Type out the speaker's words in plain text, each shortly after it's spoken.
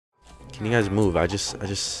Can you guys move? I just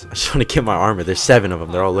want to get my armor. There's 7 of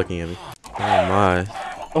them. They're all looking at me. Oh my.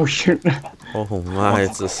 Oh shoot. Oh my,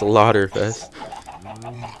 it's a slaughter fest.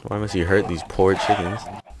 Why must you hurt these poor chickens?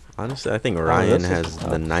 Honestly, I think Ryan has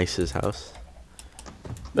the nicest house.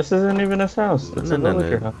 This isn't even his house. It's a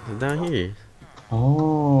villager house. It's down here.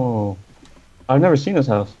 Oh. I've never seen this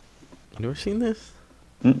house. You never seen this?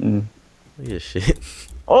 Mm-mm. Look at shit.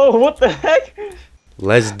 Oh, what the heck?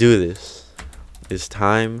 Let's do this. It's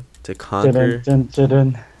time to conquer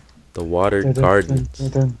the water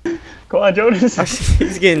gardens. Come on, Jonas.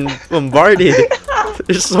 He's getting bombarded.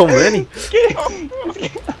 There's so many. He's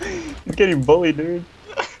getting bullied, dude.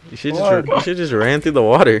 You should just ran through the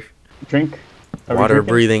water. Drink. Water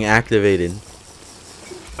breathing activated.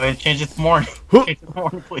 Wait, change it to morning. Change it to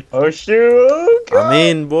morning, please. Oh shoot! Oh, I'm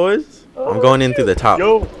in, boys. I'm going in through the top.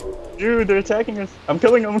 Yo, dude, they're attacking us. I'm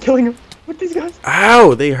killing them. I'm killing them. What these guys?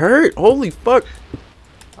 Ow, they hurt. Holy fuck.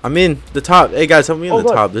 I'm in the top. Hey guys, help me in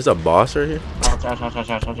the top. There's a boss right here.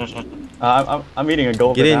 I'm eating a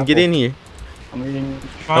golden apple. Get in here. I'm eating.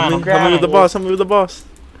 Help me with the boss. Help me with the boss.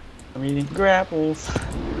 I'm eating grapples.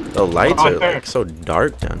 The lights are like so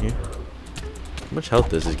dark down here. How much health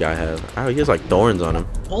does this guy have? Oh, he has like thorns on him.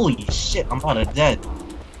 Holy shit, I'm about to dead.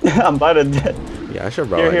 I'm about to dead. Yeah, I should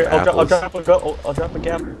brought like apples. I'll drop a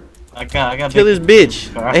gap. I got. Kill this bitch.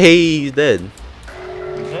 Hey, he's dead.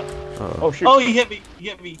 Oh shoot. Oh, he hit me. He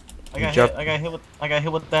hit me. I got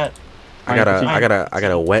hit with that. I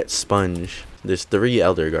got a wet sponge. There's 3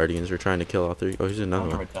 elder guardians. We're trying to kill all 3. Oh, here's another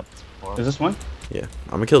one. Is this one? Yeah,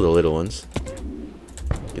 I'm gonna kill the little ones.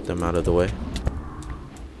 Get them out of the way.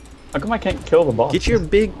 How come I can't kill the boss? Get your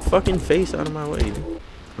big fucking face out of my way, dude.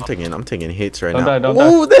 I'm taking hits right now. Don't die.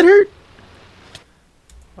 Oh, that hurt.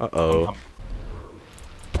 Uh-oh.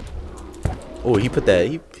 Oh, he put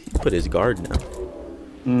his guard down.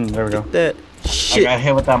 There we go. Get that shit. I got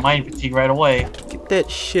hit with that mind fatigue right away. Get that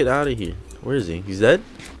shit out of here. Where is he? He's dead?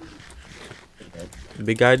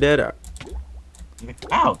 Big guy dead?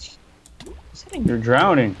 Ouch. You're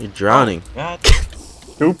drowning. You're drowning. Oh, God.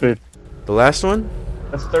 Stupid. The last one?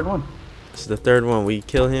 That's the 3rd one. This is the 3rd one. We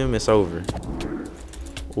kill him, it's over.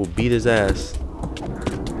 We'll beat his ass.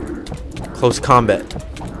 Close combat.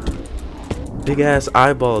 Big ass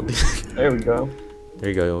eyeball, dude. There we go. There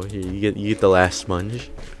you go. Here, you get the last sponge.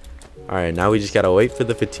 All right, now we just gotta wait for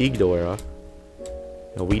the fatigue to wear off.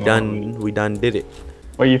 And we done did it.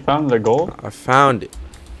 Wait, you found the gold? I found it.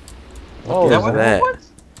 Oh, is that?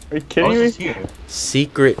 Are you kidding me? Here?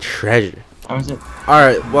 Secret treasure. How is it? All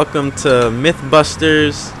right, welcome to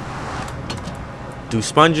Mythbusters. Do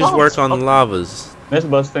sponges work on lavas?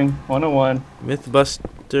 Mythbusting 101.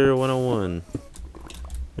 Mythbuster 101.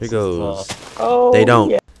 Here goes. Oh, they don't.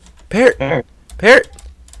 Yeah. Parrot.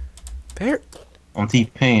 I'm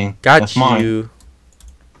T-Pain. Got That's you. Mine.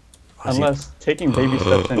 Unless taking baby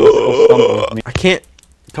steps and still stumble with me. I can't.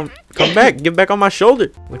 Come back. Get back on my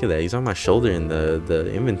shoulder. Look at that. He's on my shoulder in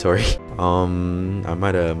the inventory. I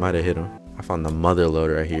might have hit him. I found the mother load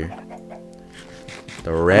right here.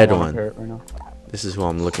 The red one. Right, this is who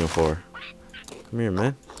I'm looking for. Come here,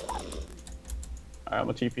 man. Alright, I'm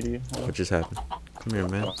a TP to you. What just happened? Come here,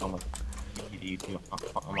 man.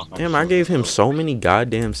 Damn, I gave him so many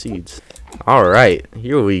goddamn seeds. Alright,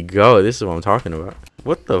 here we go. This is what I'm talking about.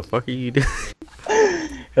 What the fuck are you doing?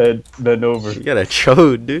 Head bend over. You got a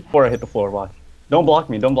chode, dude. Before I hit the floor, watch. Don't block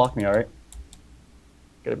me, alright?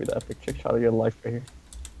 Gotta be the epic trick shot of your life right here.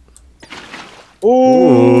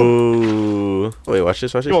 Ooh! Wait, watch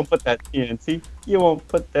this, You won't put that TNT. You won't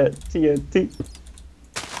put that TNT.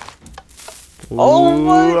 Ooh. Oh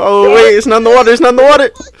my God. Wait, it's not in the water, it's not in the water!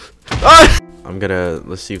 Ah!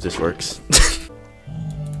 Let's see if this works.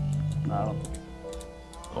 No.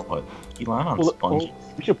 Oh, what? You lying on sponges.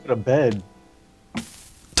 We should put a bed.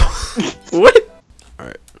 What?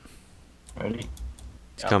 Alright. Ready?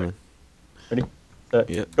 It's coming. Ready? Set.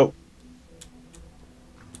 Yep. Go.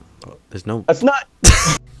 Oh, there's no. That's not.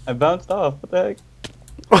 I bounced off. What the heck?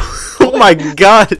 Oh my God.